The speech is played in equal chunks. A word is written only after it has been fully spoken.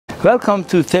Welcome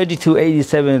to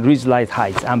 3287 Ridgeleigh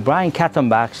Heights. I'm Brian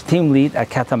Khatambakhsh, team lead at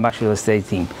Khatambakhsh Real Estate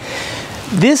Team.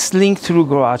 This link-through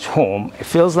garage home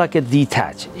feels like a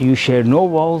detached. You share no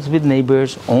walls with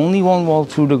neighbors, only one wall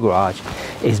through the garage.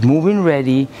 It's move-in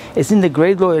ready. It's in the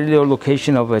great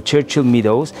location of Churchill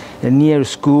Meadows, near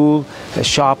school,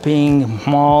 shopping,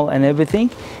 mall, and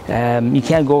everything. You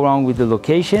can't go wrong with the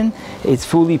location. It's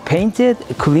fully painted,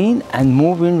 clean, and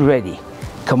move-in ready.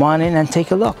 Come on in and take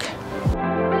a look.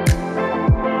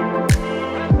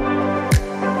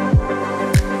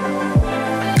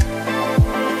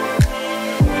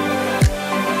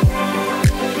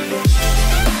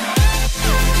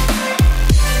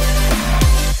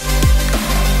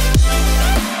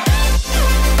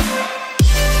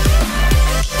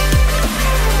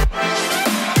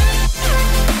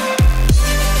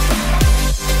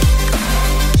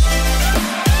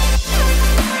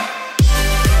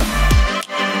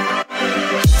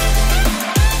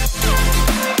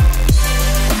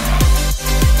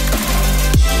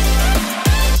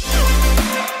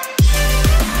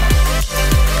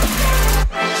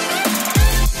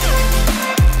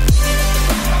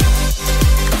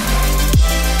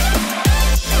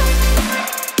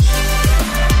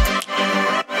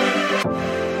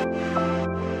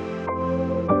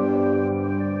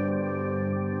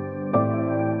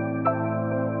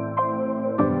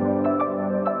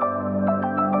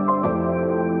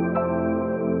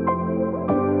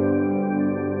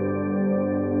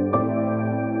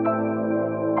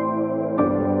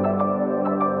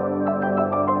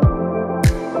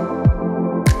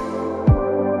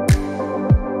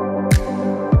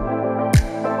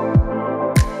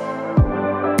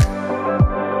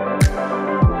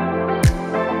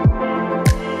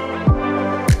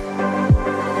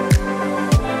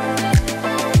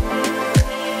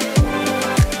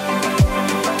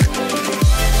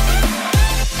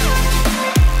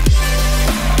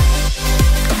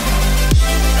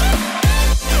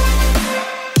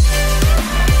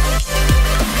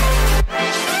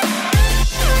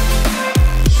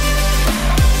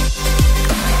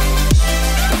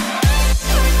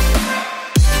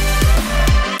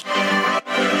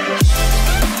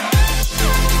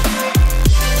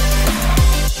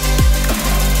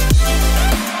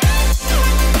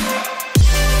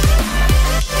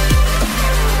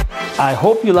 I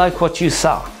hope you like what you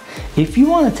saw. If you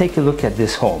want to take a look at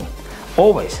this home,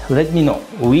 always let me know.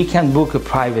 We can book a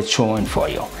private showing for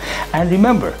you. And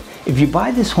remember, if you buy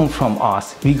this home from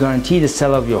us, we guarantee the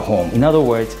sale of your home. In other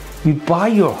words, we buy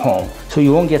your home so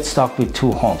you won't get stuck with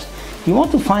two homes. If you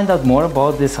want to find out more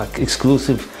about this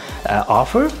exclusive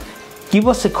offer, give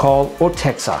us a call or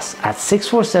text us at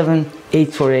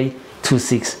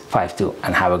 647-848-2652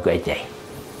 and have a great day.